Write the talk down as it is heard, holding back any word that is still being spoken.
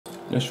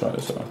Let's try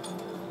this out.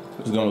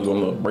 This is gonna go a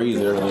little breeze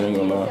there, I ain't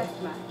gonna lie.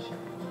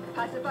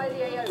 Pacify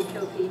the AO,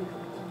 kill team.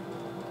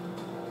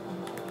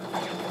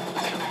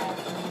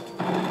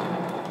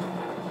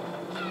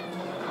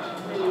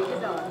 The lead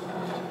is ours.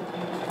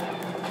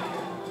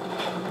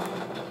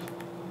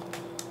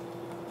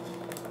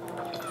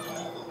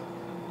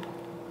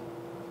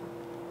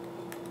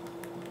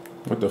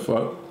 What the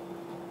fuck?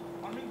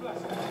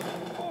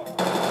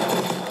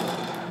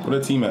 Where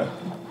the team at?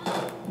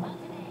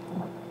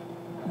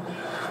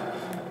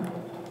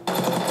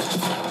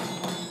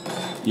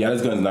 Yeah,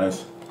 this gun's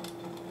nice.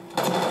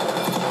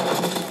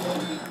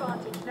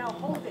 Advantage, now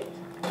hold it.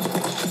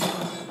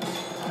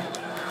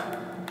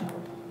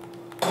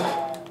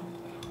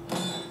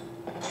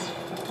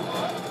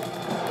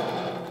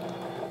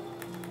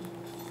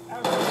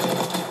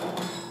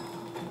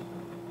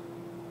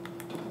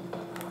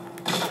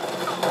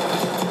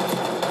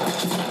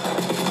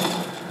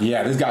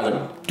 Yeah, this guy's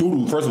a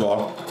doo-doo, first of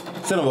all.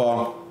 Second of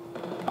all,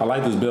 I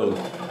like this build.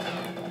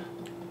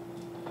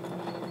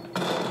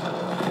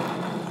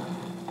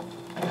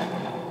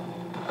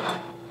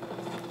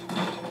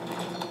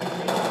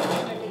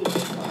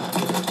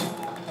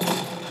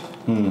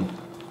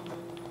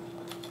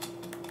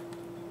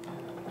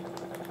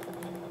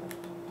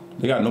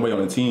 They got nobody on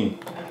the team.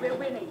 We're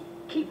winning.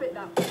 Keep it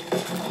up.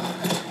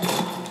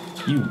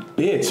 You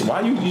bitch.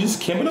 Why you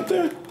just camping up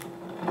there?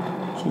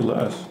 Too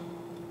less.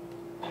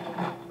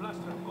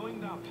 Blaster going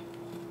down.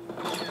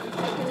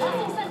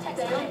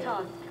 Stay on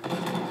task.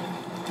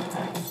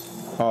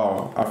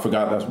 Oh, I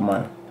forgot that's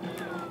mine.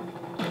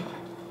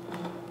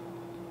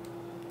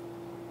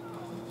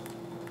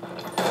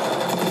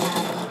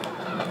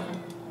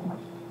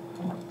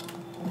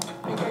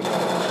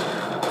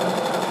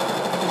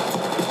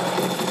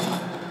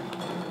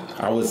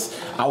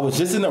 I was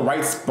just in the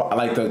right spot,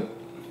 like that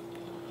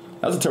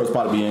was a terrible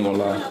spot to be, ain't gonna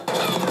lie.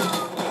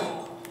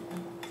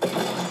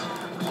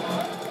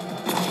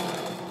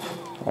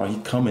 Oh, he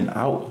coming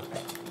out.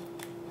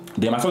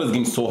 Damn, I saw this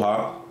game so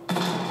hot. I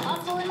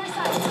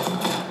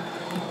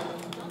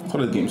saw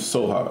this game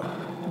so hot.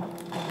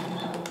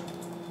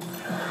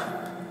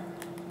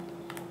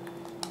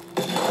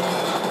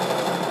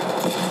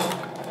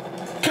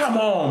 Come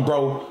on,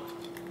 bro.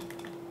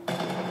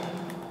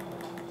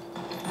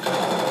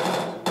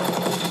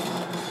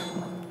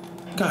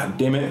 God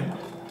damn it.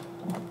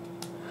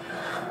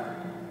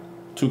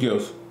 2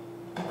 kills.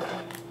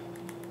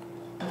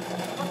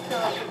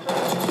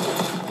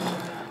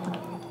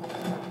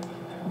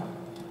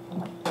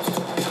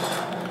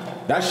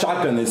 That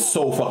shotgun is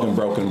so fucking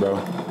broken, bro.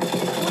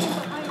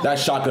 That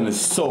shotgun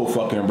is so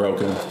fucking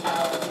broken.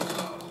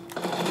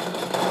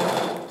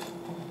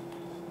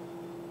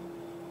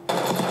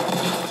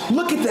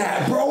 Look at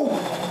that, bro.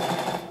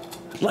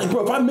 Like,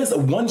 bro, if I miss a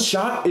one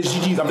shot, it's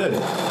GG's, I'm dead.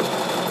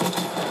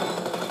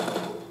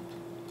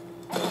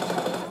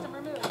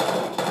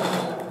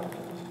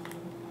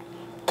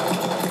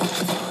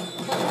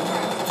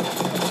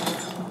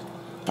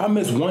 If I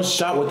miss one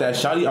shot with that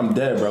shotty, I'm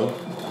dead, bro.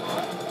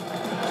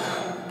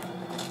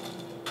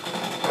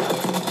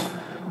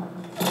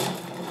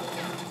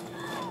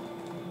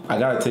 I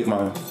gotta take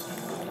mine.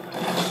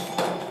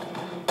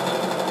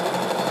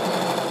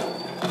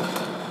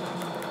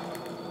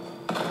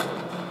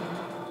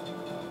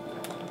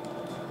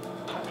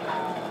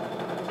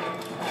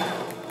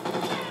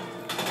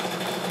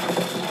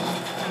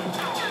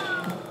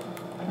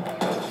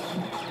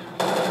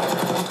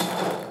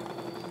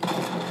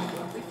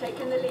 We've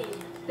taken the lead.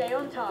 Stay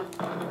on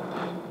task.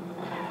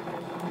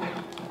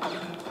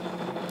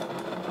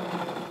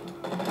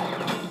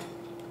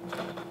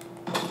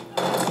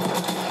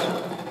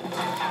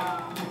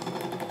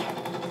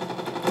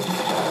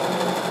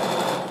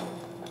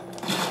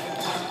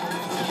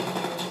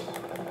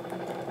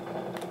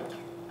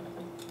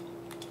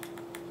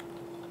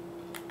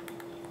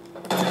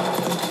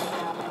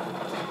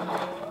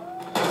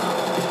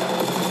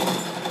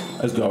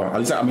 Let's go. At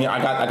least I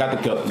got the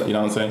kill. You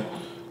know what I'm saying?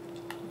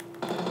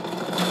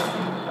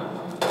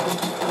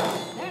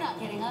 They're not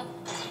getting up.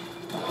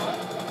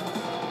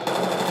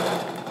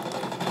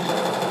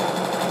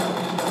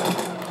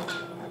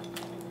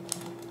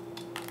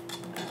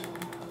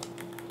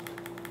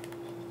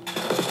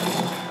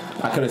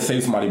 I could have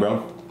saved somebody,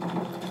 bro.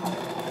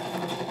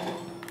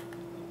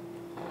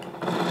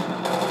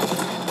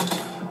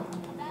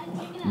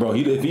 Bro,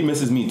 if he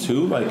misses me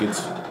too, like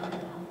it's.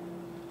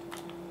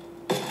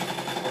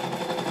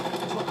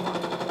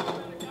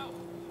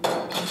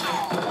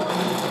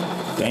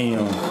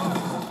 Damn.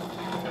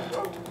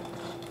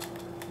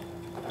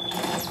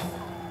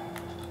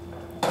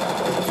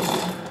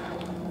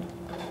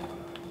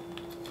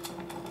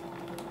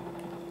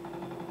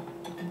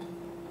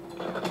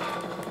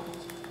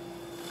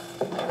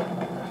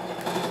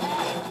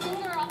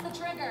 Finger off the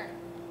trigger.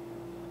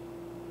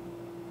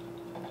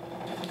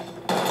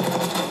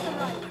 Off the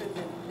line,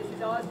 Crimson. This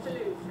is ours to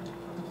lose.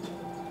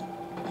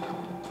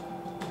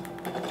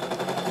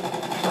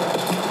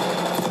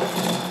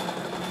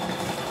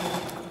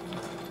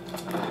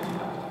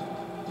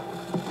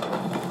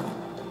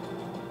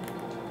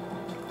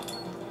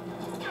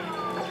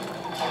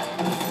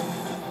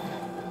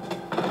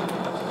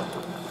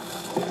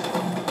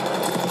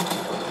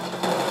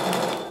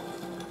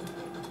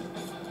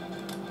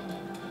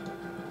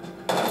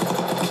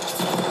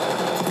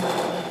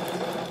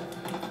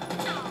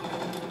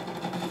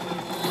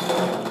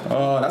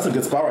 That's a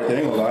good spot right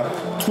there, ain't gonna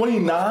lie.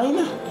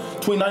 29?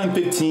 29 and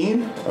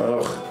 15?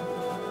 Ugh.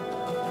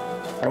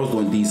 I was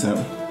doing decent.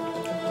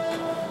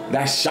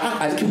 That shot,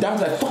 that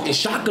was that fucking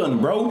shotgun,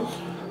 bro.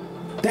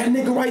 That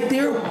nigga right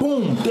there,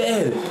 boom,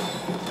 dead.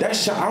 That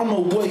shot, I don't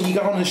know what he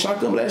got on the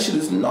shotgun, but that shit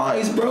is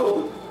nice,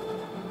 bro.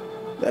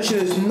 That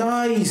shit is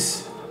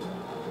nice.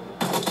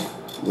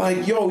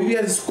 Like, yo, you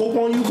had a scope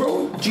on you,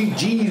 bro?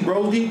 GG's,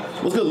 bro.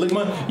 What's good,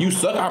 Ligma? You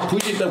suck. I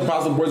appreciate the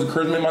positive words of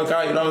encouragement, my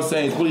guy. You know what I'm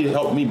saying? It's really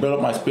helped me build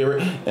up my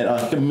spirit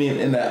and keep me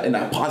in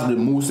that positive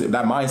mood,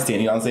 that mind state.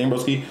 You know what I'm saying,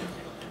 broski?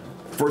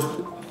 First,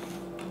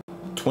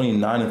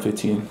 29 and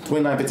 15.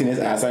 29 and 15 is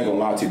ass. I ain't gonna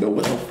lie to you, though.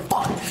 What the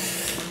fuck?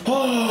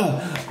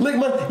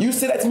 Ligma, you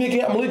say that to me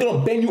again, I'm really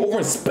gonna bend you over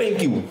and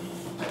spank you.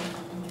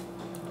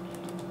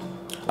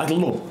 Like a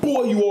little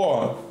boy you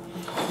are.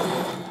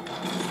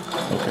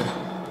 Okay.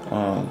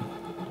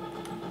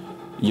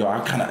 I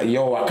kind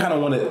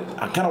of want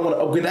to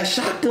upgrade that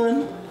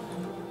shotgun.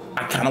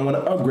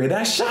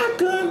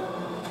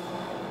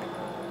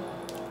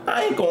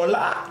 I ain't gonna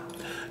lie.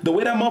 The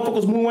way that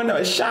motherfucker's moving right now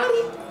is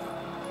shoddy.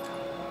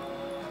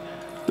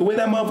 The way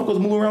that motherfucker's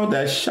moving around with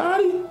that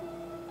shoddy.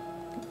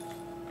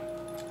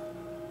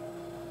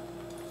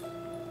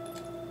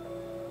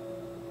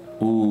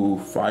 Ooh,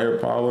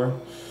 firepower.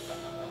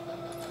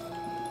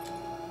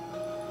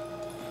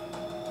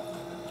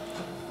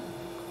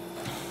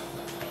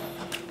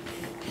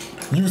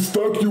 You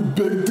stuck, you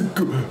big.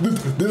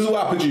 This is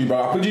what I picture you,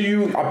 bro. I picture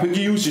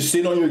you just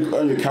sitting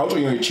on your couch or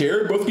your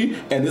chair, broski,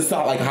 and this is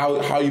not like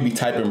how you be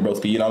typing,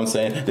 broski. You know what I'm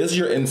saying? This is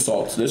your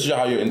insults. This is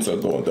how your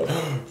insults going though.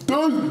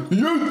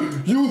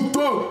 You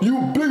stuck,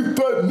 you big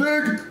fat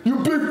nigga, you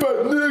big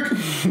fat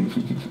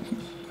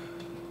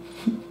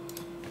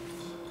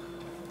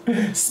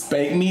nigga.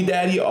 Spank me,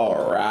 daddy.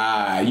 All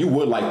right, you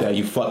would like that,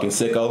 you fucking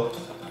sicko.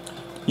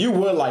 You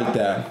would like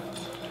that.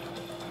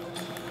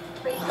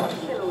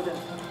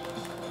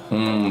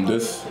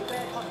 This.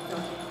 Declared hostile.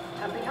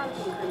 Have been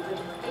hunting crimson.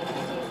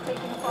 HVT is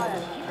taking fire.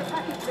 Keep the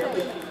package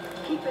safe.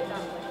 Keep it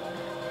that way.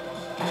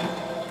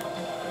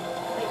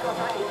 They got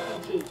our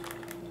HVT.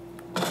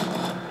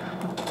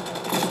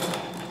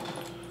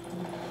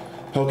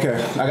 Okay,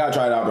 I gotta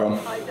try it out, bro. I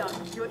done.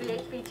 You're the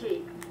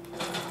HVT.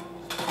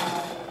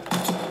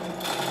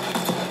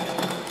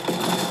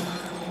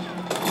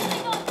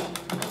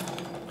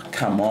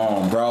 Come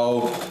on,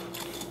 bro.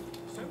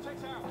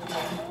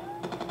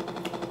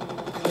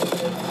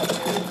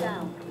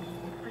 Down.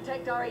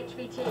 Protect our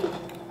HVT.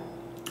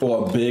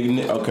 Or a big,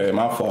 okay,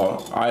 my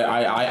fault. I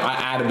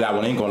added that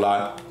one, ain't gonna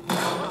lie.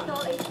 Hostile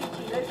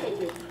HVT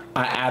located.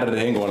 I added it,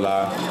 ain't gonna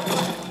lie.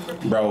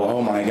 Bro,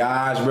 oh my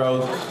gosh,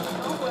 bro.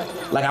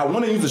 Like, I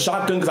wanna use the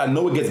shotgun because I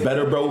know it gets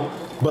better, bro.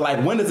 But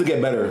like, when does it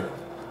get better?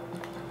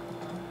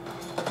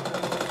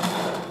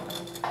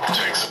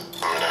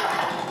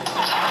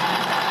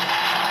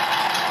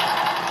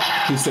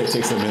 He said it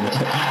takes a minute.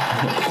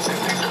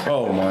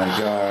 Oh my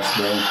gosh,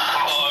 bro.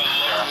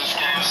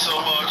 So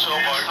much, oh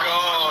my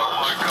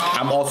god.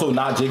 I'm also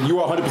not Jake. You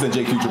are 100%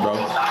 Jake Future, bro.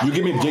 You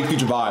give me Jake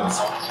Future vibes.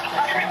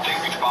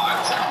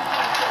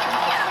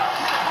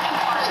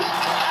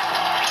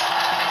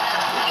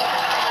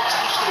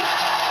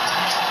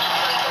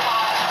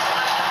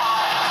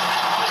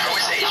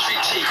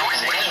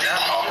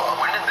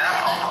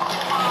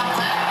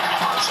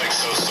 It's like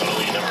so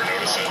subtle, you never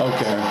notice it.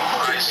 Okay.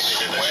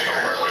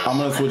 I'm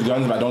gonna switch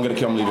guns, but I don't get a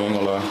kill. I'm leaving. Ain't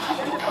gonna lie.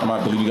 I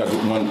might believe you guys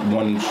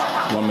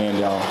one man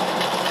down.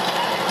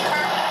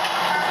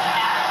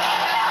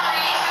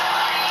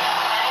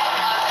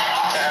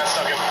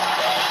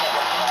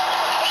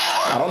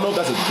 I don't know if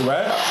that's a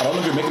threat. I don't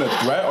know if you're making a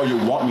threat or you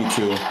want me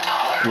to.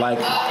 Like,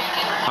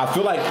 I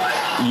feel like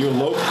you're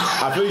low.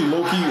 I feel you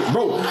low key,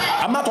 bro.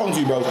 I'm not talking to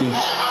you, bro. Okay,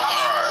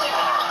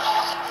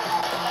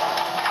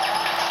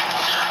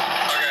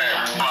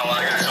 I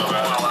like it so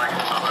bad.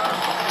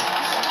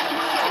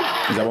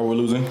 Is that why we're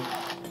losing?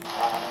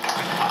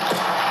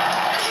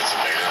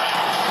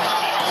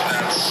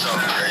 That's so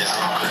crazy.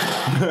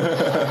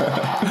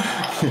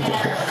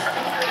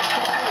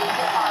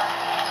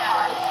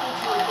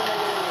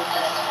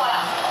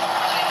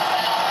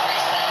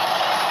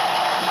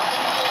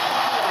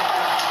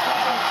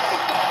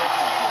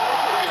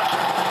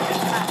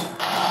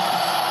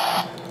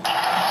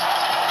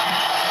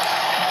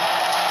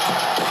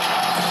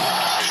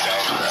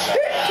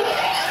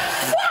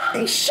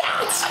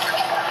 Shots!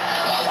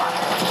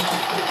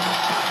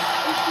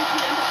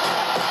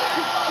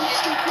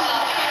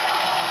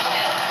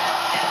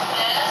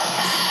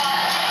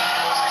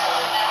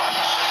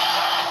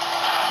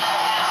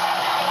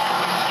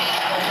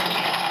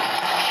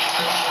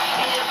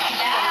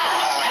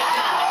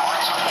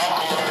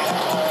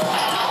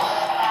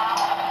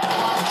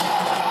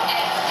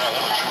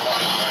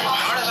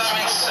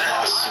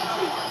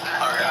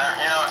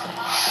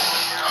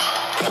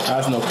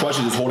 That's no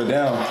question, just hold it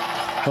down.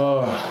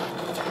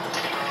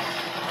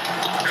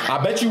 I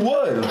bet you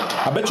would.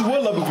 I bet you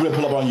would love me to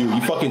pull up on you.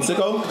 You fucking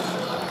sicko. No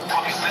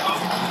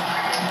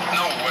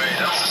way,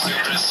 that was a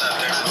super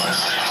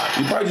set.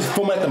 You probably just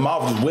foaming at the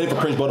mouth, just waiting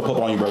for Prince Bo to pull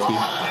up on you, broski.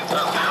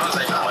 That was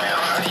like,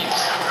 how do you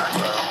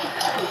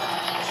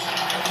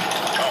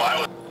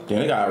Damn,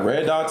 they got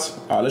red dots.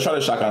 All right, let's try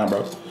the shotgun,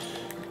 bro.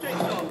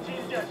 Jigsaw,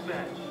 team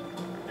deathmatch.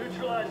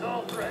 Neutralize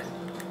all threats.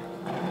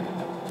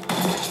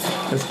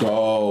 Let's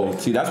go.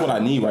 See, that's what I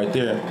need right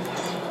there.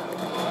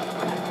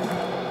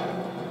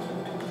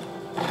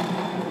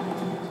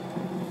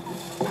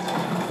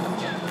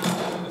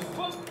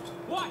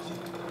 Watch.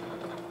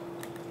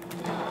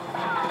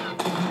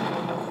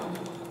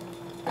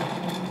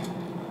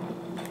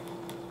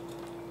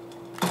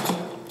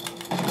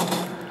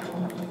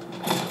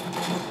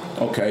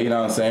 Okay, you know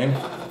what I'm saying?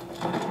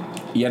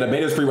 Yeah, the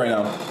beta's free right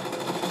now.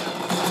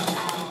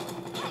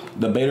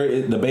 The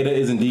beta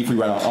is indeed free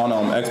right now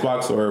on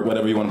Xbox or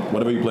whatever you want,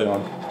 whatever you play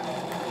on.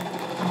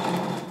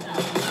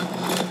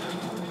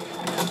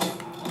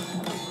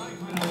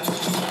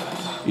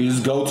 You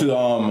just go to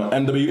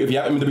MW. If you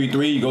have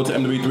MW3, you go to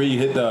MW3. You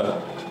hit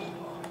the.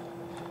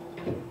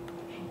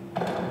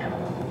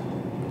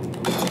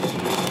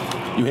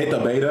 You hit the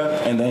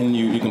beta, and then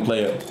you can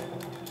play it.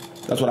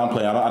 That's what I'm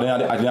playing. I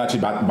didn't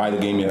actually buy the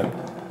game yet.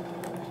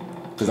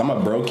 Cause I'm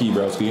a brokey,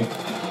 broski.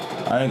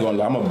 I ain't gonna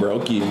lie, I'm a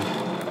brokey.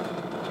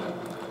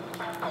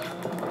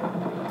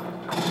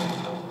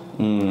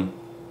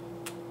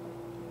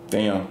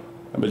 Damn,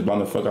 that bitch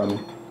bound the fuck out of me.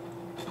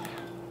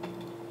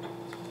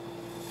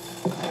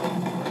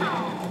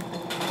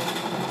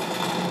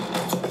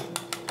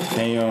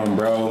 Damn,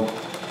 bro.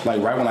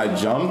 Like right when I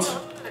jumped,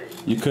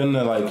 you couldn't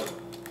have like.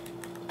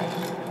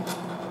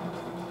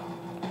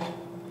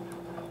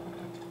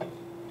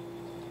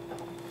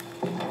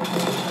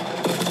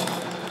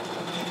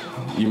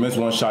 You miss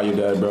one shot, you're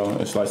dead, bro.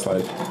 It's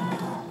like.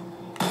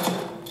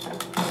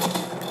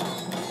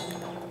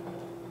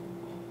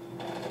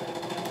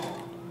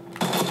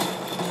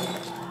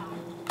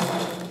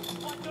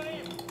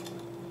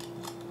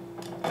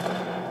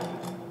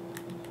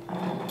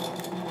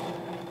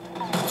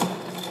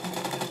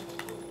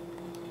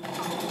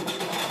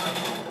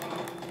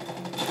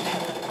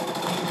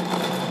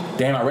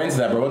 Damn, I ran into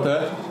that, bro. What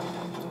the heck?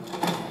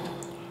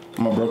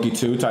 I'm a brokey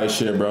too, type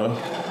shit, bro.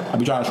 I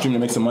be trying to stream to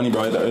make some money,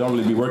 bro. It don't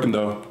really be working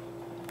though.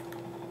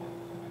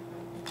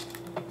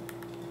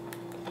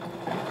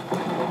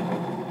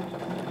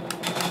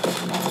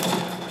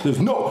 There's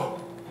no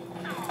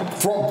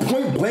from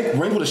point blank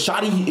range with a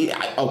shotty.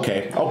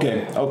 Okay,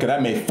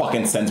 that made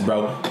fucking sense,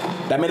 bro.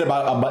 That made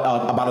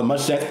about as much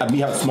sense as me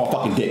having a small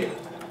fucking dick.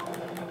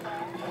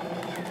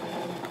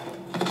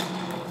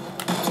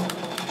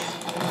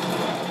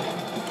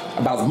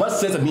 About as much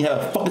sense as me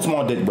having a fucking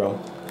small dick, bro.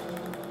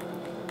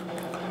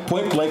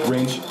 Point blank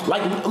range,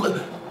 like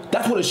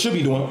that's what it should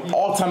be doing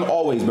all the time,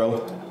 always,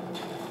 bro.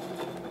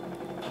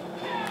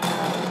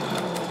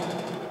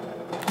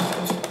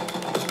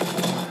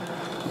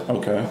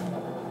 Okay.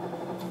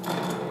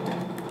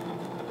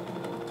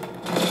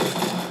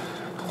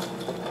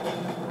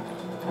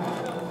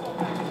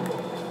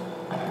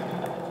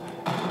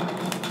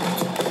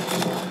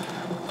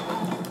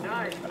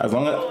 As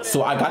long as,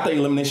 so I got the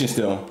elimination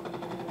still.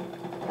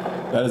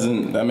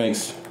 That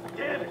makes.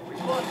 Damn it, we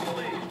lost the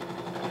lead.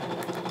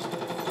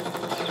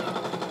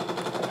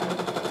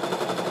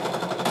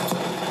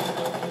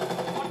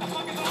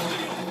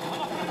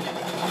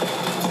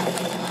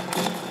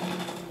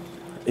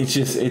 It's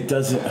just, it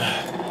doesn't.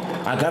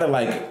 I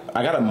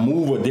gotta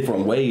move a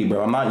different way,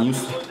 bro. I'm not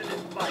used to.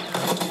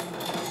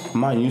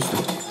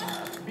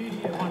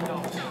 Immediate one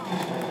down.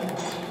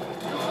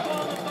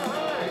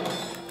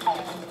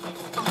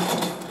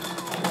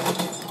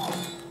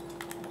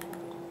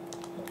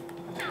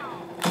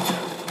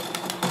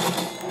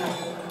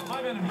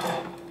 Five enemies.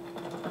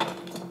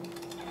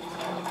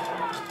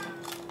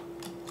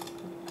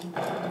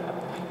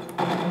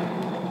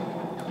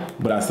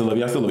 But I still love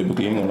you,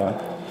 Bookie. Ain't gonna lie.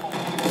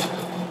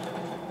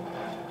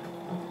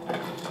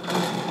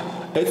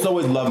 It's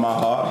always love my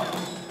heart.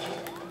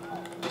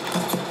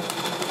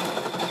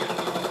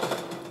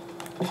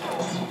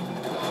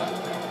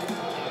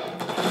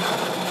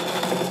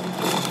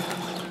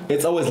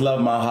 It's always love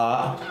my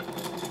heart.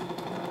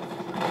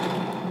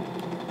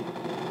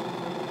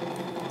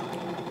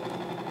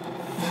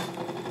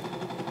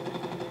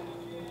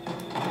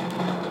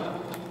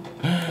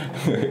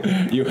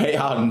 You hate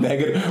how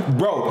negative,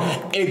 bro.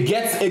 It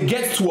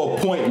gets to a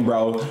point,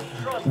 bro.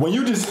 When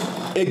you just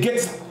it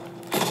gets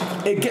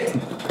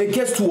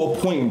to a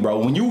point, bro.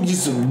 When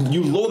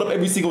you load up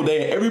every single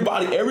day, and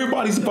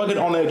everybody's fucking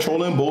on that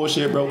trolling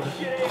bullshit, bro.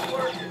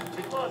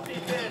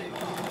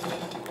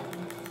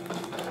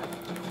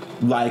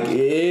 Like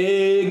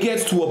it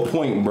gets to a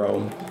point,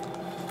 bro.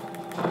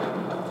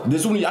 I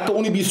can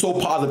only be so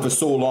positive for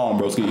so long,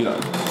 bro. You know.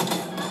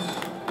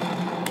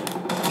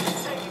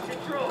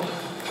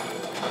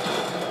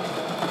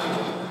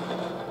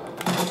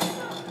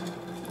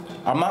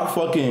 I'm not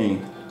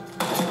fucking.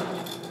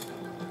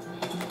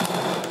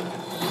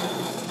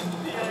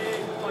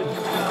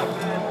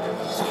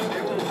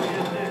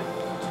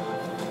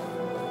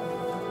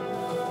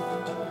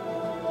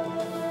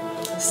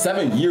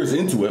 $7 years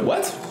into it,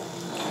 what?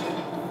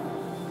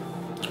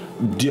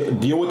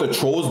 Deal with the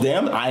trolls,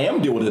 damn. I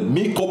am dealing with it.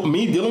 Me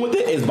dealing with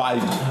it is by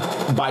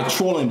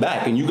trolling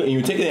back, and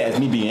you're taking it as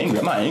me being angry.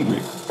 I'm not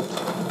angry.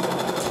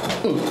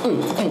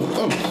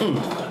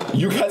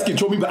 You guys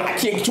control me, but I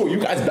can't control you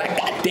guys back.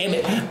 God damn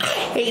it. I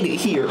hate it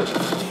here.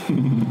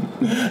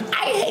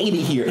 I hate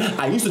it here.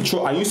 I used to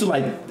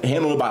like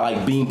handle it by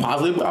like being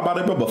positive about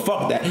it, bro. But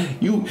fuck that.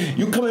 You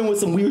come in with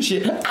some weird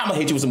shit, I'ma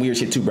hit you with some weird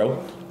shit too,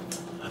 bro.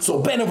 So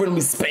bend over and let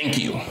me spank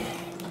you.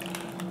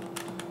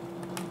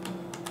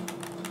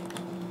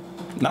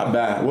 Not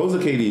bad. What was the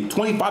KD?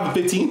 25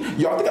 to 15.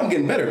 Yo, I think I'm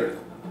getting better.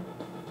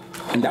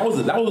 And that was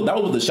with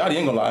the shot. You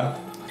ain't gonna lie.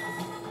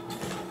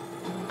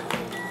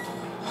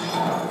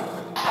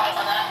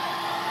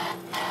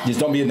 Just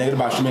don't be a negative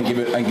about streaming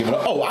and give it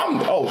up.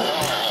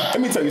 Let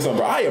me tell you something,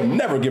 bro. I am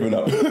never giving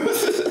up.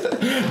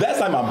 That's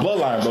like my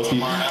bloodline,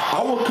 broski.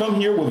 I will come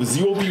here with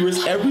 0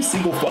 viewers every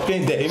single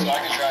fucking day. So I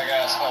can drag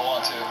ass if I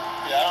want to.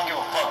 Yeah, I don't give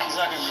a fuck. He's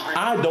not gonna be bringing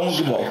I don't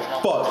give a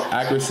fuck.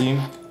 Accuracy.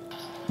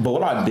 But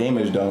what about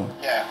damage, though?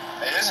 Yeah,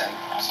 it isn't.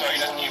 So he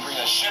doesn't need to bring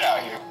that shit out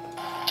here.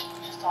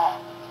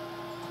 Stop.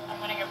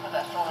 I'm gonna go put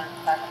that shoulder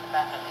back on the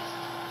back at least.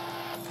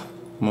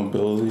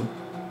 Mobility.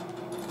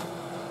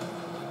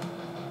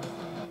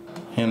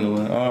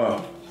 Handling.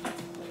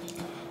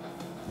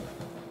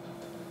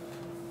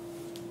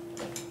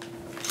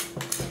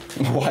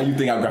 Why you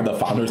think I grabbed the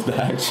founder's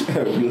badge?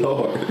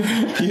 Lord,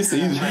 he's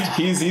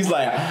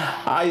like,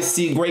 I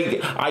see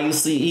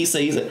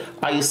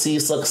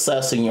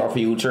success in your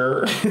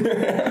future.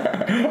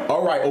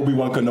 All right,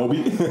 Obi-Wan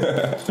Kenobi.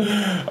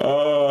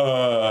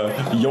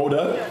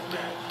 Yoda.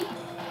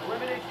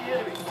 Eliminate the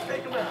enemy.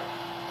 Take him out.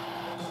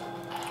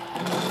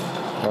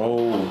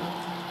 Oh,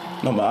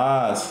 no, my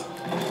eyes.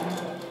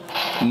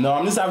 No,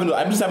 I'm just having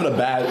a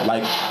bad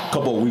like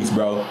couple of weeks,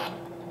 bro.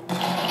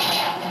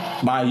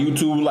 My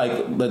YouTube, like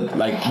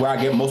where I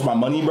get most of my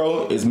money,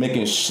 bro, is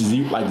making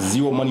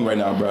zero money right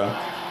now, bro.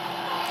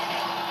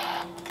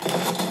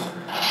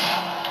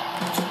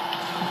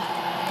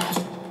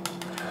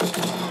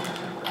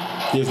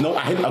 There's no,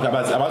 I'm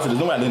about to say, there's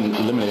no way I didn't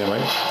eliminate it,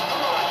 right?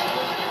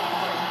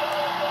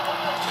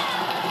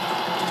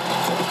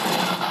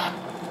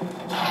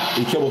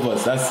 He killed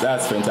with us.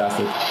 That's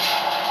fantastic.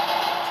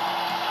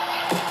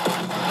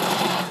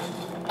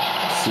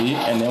 See,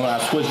 and then when I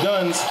switch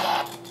guns.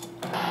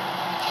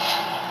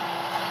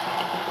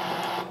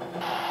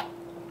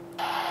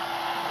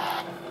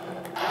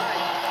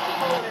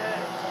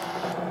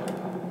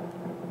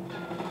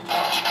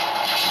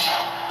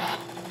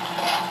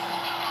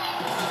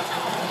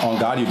 On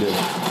God, you did.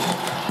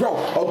 Bro,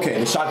 okay,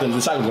 the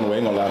shotgun's gonna win,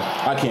 ain't gonna lie.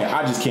 I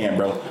just can't,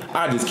 bro.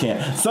 I just can't.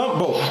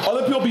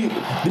 Other people be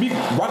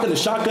rocking the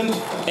shotgun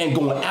and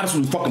going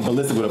absolutely fucking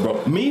ballistic with it,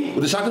 bro. Me,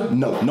 with the shotgun,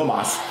 no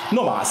mas.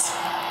 No mas.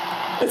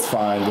 It's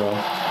fine, bro.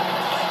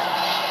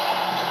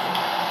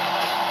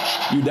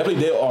 You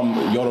definitely did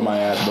Yoda my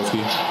ass,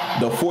 broski.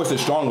 The force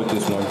is strong with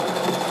this one.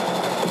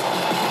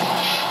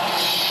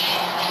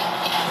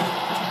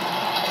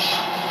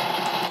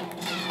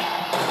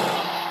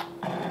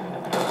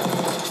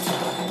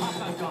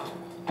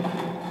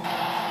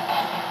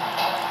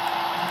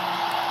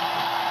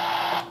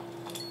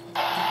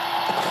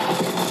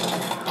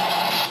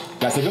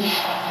 Did I stick him?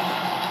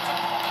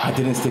 I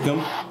didn't stick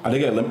him. I did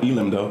get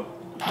Elim though.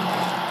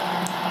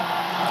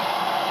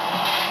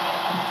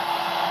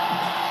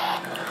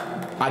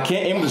 I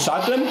can't aim with the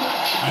shotgun?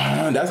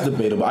 That's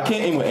debatable. I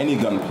can't aim with any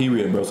gun,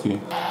 period,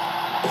 broski.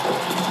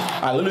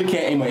 I literally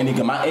can't aim with any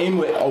gun. My aim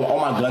with all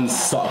my guns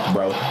suck,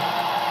 bro.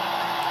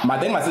 I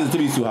think my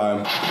sensitivity is too high.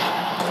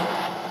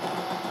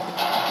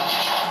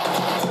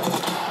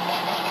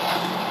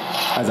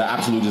 As I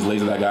absolutely just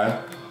laser that guy.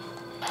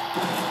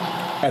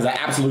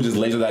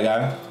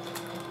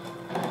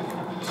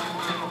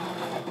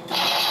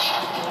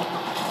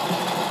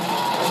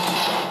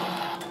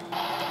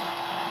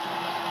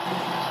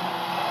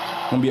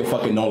 I'm gonna be a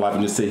fucking no life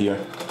and just sit here.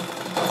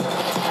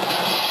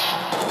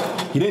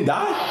 He didn't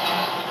die?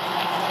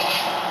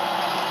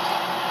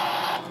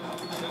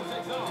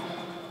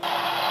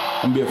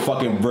 I'm gonna be a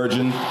fucking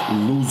virgin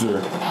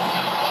loser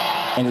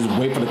and just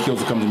wait for the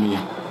kills to come to me.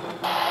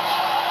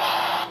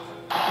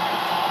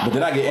 But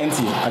then I get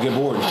anti, I get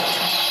bored.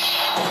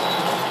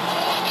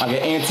 I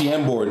get anti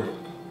and bored.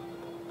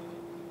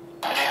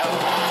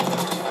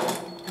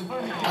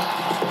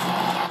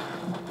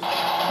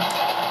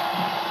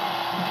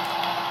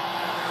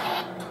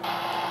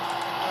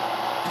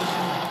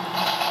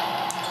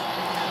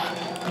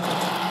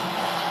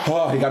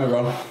 Oh, he got me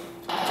wrong.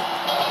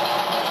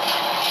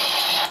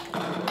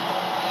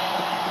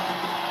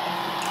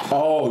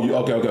 Oh,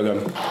 okay.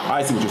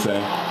 I see what you're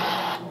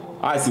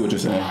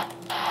saying. All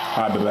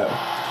right, bet.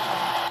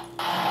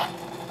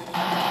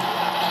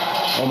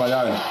 Oh my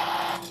God.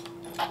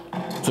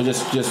 So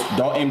just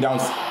don't aim down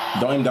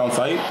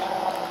sight.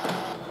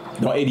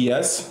 Don't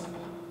ADS.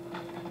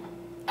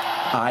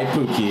 Alright,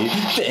 Pookie.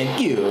 Thank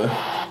you.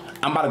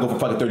 I'm about to go for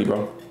fucking 30,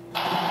 bro.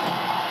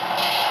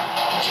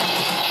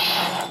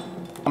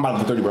 I'm about to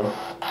go for 30, bro.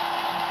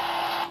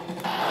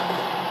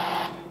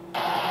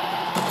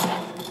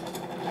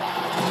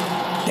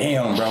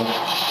 Damn, bro. I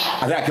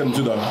think I killed him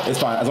too, though. It's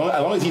fine. As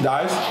long as he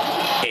dies,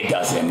 it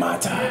doesn't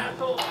matter.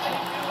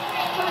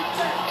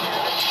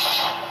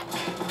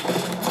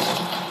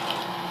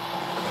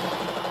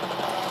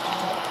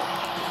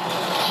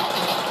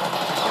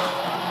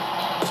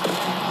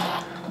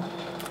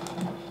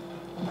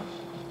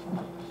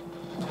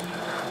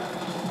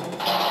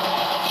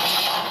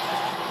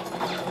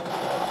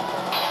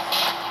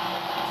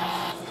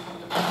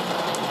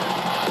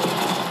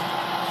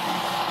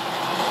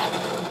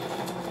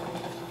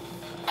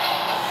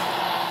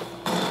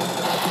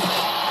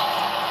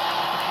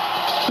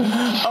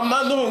 I'm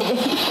not doing.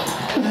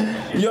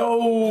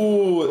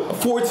 Yo,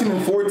 14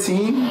 and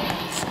 14.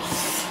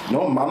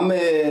 No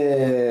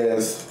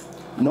mames.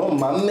 No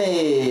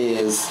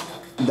mames.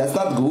 That's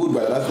not good,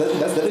 bro. That's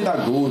definitely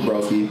not good,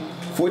 bro. See,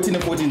 14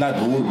 and 14 not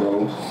good,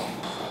 bro.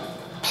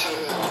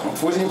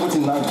 14 and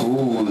 14 not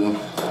good.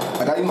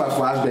 I gotta use my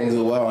flashbangs as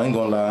well. I ain't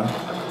gonna lie.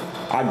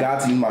 I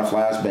got to use my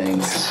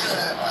flashbangs.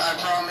 I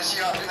promise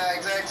you, I'll do that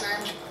exact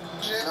same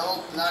shit.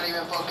 Nope, not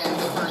even fucking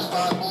the first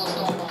 5 bullets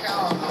don't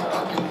count. I'm not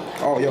fucking.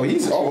 Oh, yo,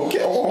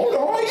 okay. Oh, hold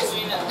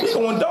on. He's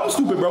going dumb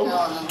stupid, bro.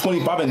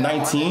 25 and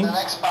 19,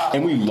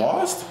 and we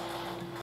lost.